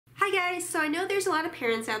Hi guys, so I know there's a lot of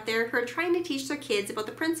parents out there who are trying to teach their kids about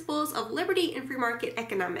the principles of liberty and free market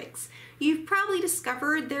economics. You've probably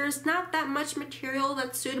discovered there's not that much material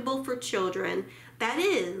that's suitable for children. That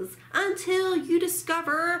is, until you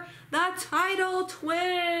discover the Tuttle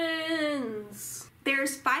twins!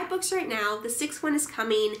 There's 5 books right now, the 6th one is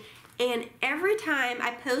coming, and every time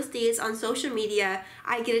I post these on social media,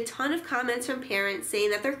 I get a ton of comments from parents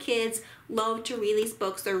saying that their kids love to read these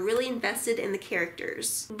books. They're really invested in the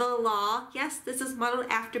characters. The Law, yes, this is modeled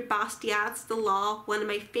after Bastiat's The Law, one of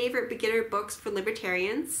my favorite beginner books for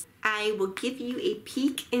libertarians. I will give you a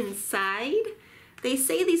peek inside. They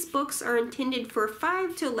say these books are intended for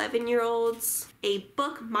 5 to 11-year-olds. A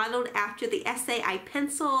book modeled after the essay I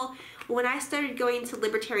pencil. When I started going to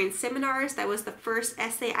libertarian seminars, that was the first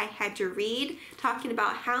essay I had to read, talking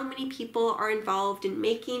about how many people are involved in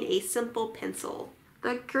making a simple pencil.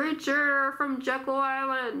 The Creature from Jekyll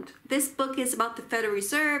Island. This book is about the Federal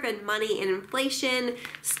Reserve and money and inflation,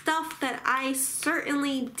 stuff that I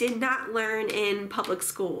certainly did not learn in public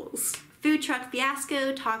schools. Food Truck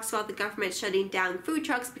Fiasco talks about the government shutting down food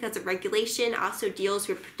trucks because of regulation, also deals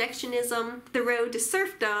with protectionism. The Road to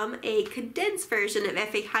Serfdom, a condensed version of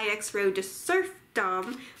F.A. Hayek's Road to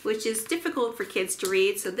Serfdom, which is difficult for kids to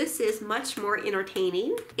read, so this is much more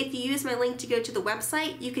entertaining. If you use my link to go to the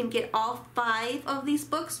website, you can get all 5 of these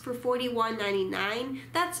books for $41.99.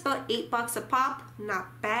 That's about $8 a pop,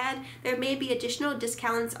 not bad. There may be additional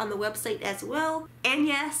discounts on the website as well. And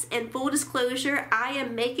yes, in full disclosure, I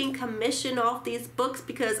am making commission off these books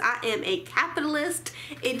because I am a capitalist.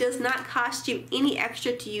 It does not cost you any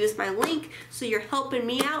extra to use my link, so you're helping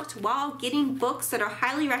me out while getting books that are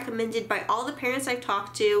highly recommended by all the parents I've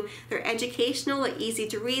talked to. They're educational, they're easy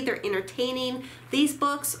to read, they're entertaining. These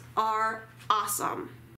books are awesome.